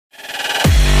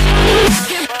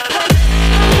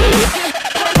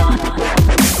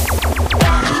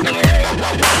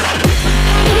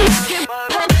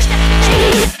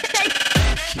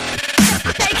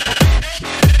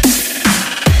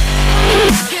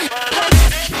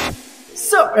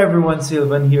up everyone,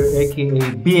 Sylvan here aka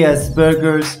BS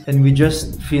Burgers, and we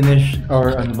just finished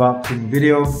our unboxing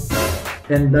video.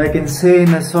 And I can say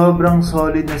na sobrang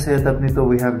solid na setup nito.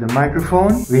 We have the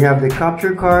microphone, we have the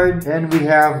capture card, and we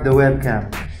have the webcam.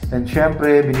 And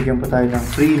syempre, binigyan pa tayo ng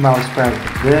free mousepad.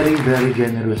 Very, very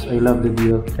generous. I love the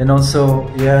deal. And also,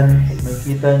 yan,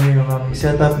 makikita nyo yung aming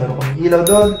setup. Meron kaming ilaw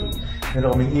doon, meron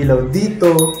kaming ilaw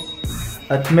dito,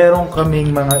 at meron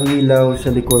kaming mga ilaw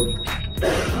sa likod.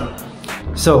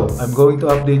 So, I'm going to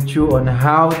update you on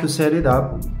how to set it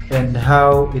up and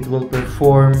how it will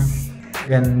perform,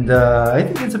 and I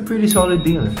think it's a pretty solid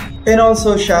deal. And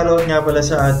also, shoutout nga pala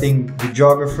sa ating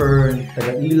videographer,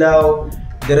 taga-ilaw,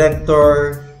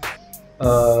 director,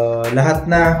 lahat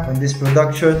na on this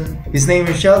production. His name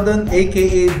is Sheldone,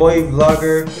 aka Boy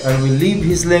Vlogger. I will leave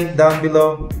his link down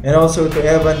below. And also to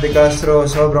Evan De Castro,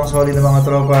 sobrang solid na mga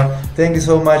tropa. Thank you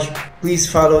so much. Please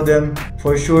follow them.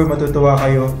 For sure, matutuwa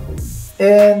kayo.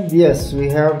 And yes,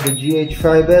 we have the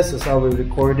GH5S as our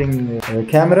recording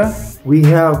camera. We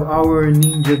have our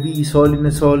Ninja V, solid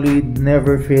na solid,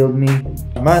 never failed me.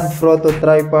 Manfrotto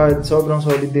tripod, sobrang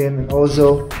solid din. And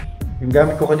also, yung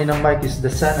gamit ko kaninang mic is the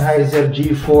Sennheiser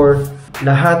G4.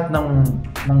 Lahat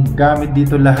ng gamit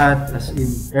dito, lahat, as in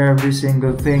every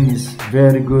single thing is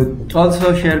very good. Also,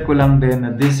 share ko lang din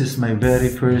na this is my very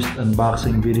first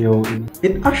unboxing video.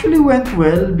 It actually went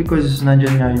well because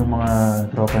nandyan nga yung mga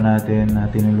tropa natin na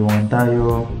tinulungan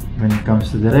tayo when it comes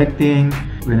to directing,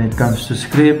 when it comes to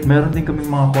script. Meron din kaming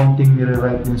mga konting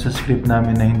nire-write din sa script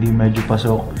namin na hindi medyo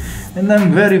pasok. And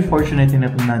I'm very fortunate na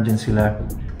nandyan sila.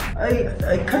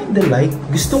 I kinda like,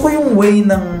 gusto ko yung way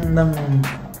ng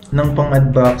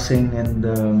pang-unboxing, and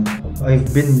I've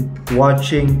been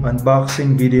watching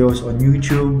unboxing videos on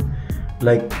YouTube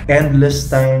like endless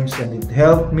times, and it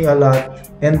helped me a lot.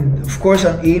 And of course,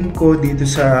 ang aim ko dito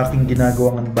sa aking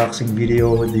ginagawang unboxing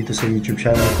video dito sa YouTube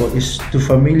channel ko is to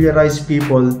familiarize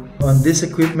people on these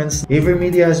equipments.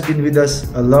 Avermedia has been with us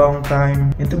a long time,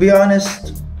 and to be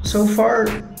honest, so far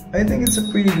I think it's a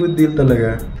pretty good deal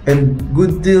talaga. And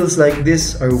good deals like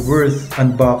this are worth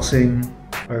unboxing,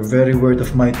 are very worth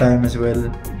of my time as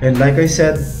well. And like I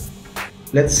said,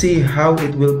 let's see how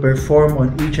it will perform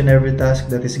on each and every task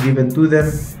that is given to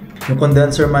them. The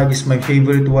condenser mic is my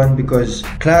favorite one because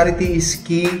clarity is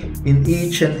key in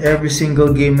each and every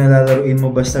single game na lalaruin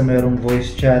mo basta merong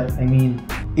voice chat. I mean,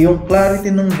 yung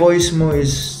clarity ng voice mo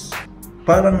is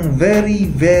parang very,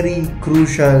 very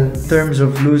crucial in terms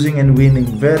of losing and winning.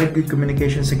 Very good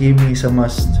communication sa gaming is a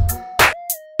must.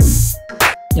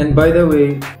 And by the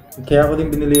way, kaya ako din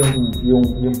binili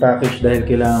yung package dahil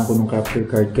kailangan ko ng capture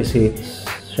card kasi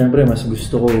syempre mas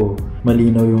gusto ko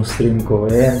malinaw yung stream ko.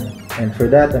 And for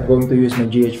that, I'm going to use my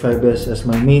GH5S as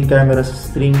my main camera sa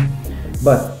stream.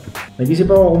 But nag-isip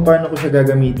ako kung paano ko siya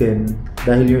gagamitin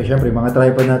dahil yung syempre mga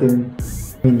tripod natin,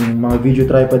 yung mga video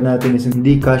tripod natin is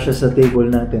hindi kasya sa table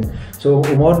natin. So,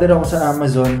 umorder ako sa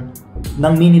Amazon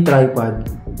ng mini tripod.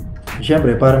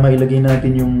 Siyempre, para mailagay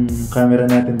natin yung camera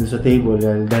natin doon sa table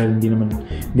dahil hindi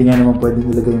nga naman pwedeng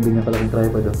ilagay yung ganyan kalaking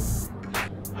tripod.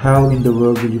 How in the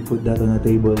world did you put that on a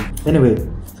table? Anyway,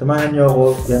 samahan nyo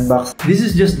ako i-unbox. This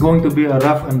is just going to be a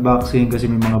rough unboxing kasi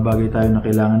may mga bagay tayo na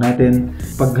kailangan natin.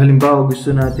 Pag halimbawa gusto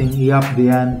nating i-up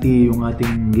the ante yung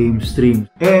ating game stream.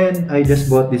 And I just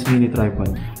bought this mini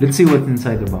tripod. Let's see what's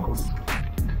inside the box.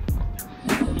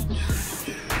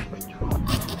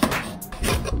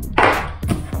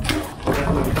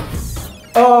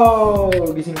 Oh!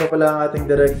 Gising pa pala ang ating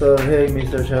director. Hey,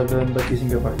 Mr. Sheldone, ba't gising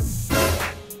ka pa?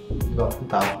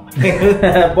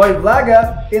 Boy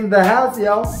Vlogger in the house,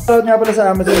 yo! So, nga pala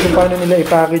sa Amazon kung paano nila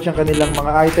i-package ang kanilang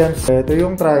mga items. Ito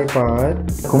yung tripod.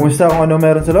 Kumusta kung ano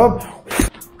meron sa loob?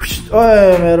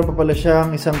 Oy, meron pa pala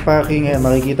siyang isang packing.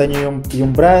 Makikita nyo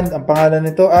yung brand. Ang pangalan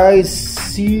nito ay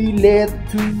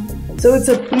XILETU. So,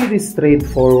 it's a pretty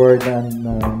straightforward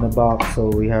na box. So,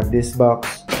 we have this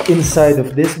box. Inside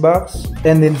of this box.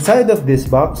 And inside of this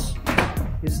box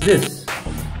is this.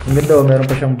 Ang ganda, meron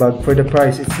pa siyang bag for the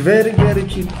price. It's very, very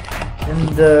cheap. And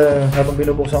habang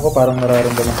binubuksan ko, parang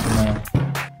nararamdaman ko na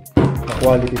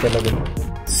quality talaga.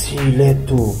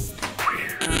 XILETU.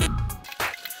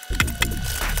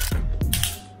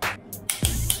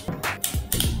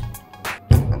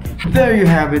 There you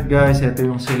have it, guys.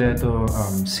 Ito yung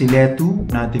XILETU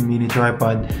nating mini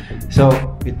tripod. So,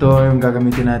 ito yung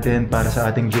gagamitin natin para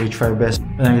sa ating GH5S.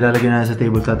 Ilalagay na sa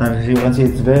tabletop natin. As you can see,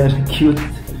 it's very cute.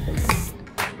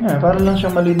 Yeah, para lang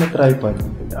siyang maliit na tripod.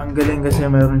 Ang galing kasi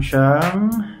meron siyang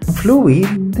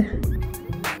fluid.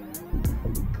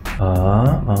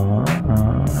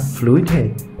 Fluid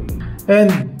head.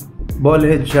 And ball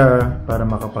head siya para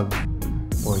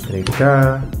makapag-portrait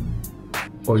ka.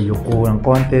 or yuko ng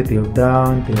konti, tilt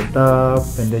down, tilt up,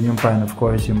 and then yung pan, of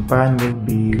course, yung pan will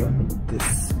be on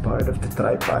this part of the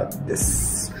tripod.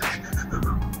 This.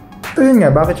 So yun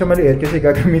nga, bakit siya maliit? Kasi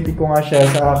gagamitin ko nga siya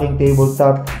sa aking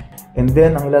tabletop. And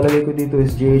then, ang ilalagay ko dito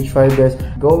is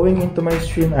GH5S going into my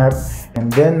stream app,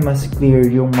 and then mas clear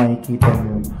yung makikita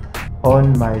nyo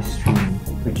on my stream,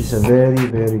 which is a very,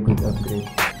 very good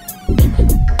upgrade.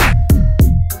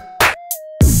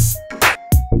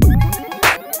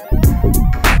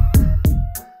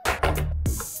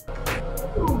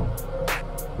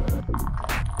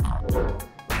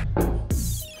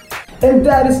 And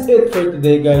that is it for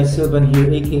today, guys. Sylvan here,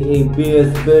 aka BS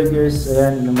Burgers.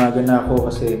 Ayan, lumaga na ako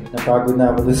kasi napagod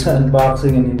na ako sa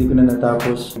unboxing and hindi ko na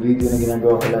natapos yung video na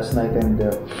ginagawa ko last night, and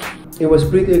it was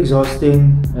pretty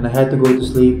exhausting and I had to go to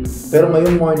sleep. Pero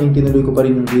ngayong morning, tinuloy ko pa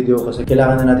rin yung video kasi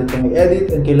kailangan na natin itong i-edit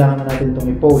and kailangan na natin itong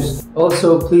i-post.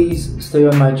 Also, please stay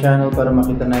on my channel para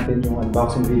makita natin yung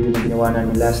unboxing video na ginawa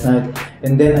namin last night.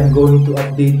 And then I'm going to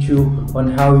update you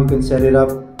on how you can set it up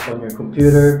on your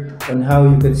computer, on how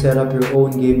you can set up your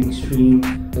own gaming stream.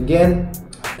 Again,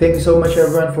 thank you so much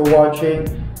everyone for watching.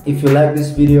 If you like this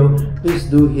video, please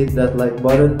do hit that like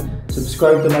button.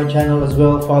 Subscribe to my channel as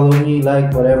well. Follow me,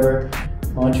 like, whatever.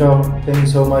 Mga chong, thank you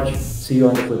so much. See you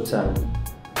on the flip side.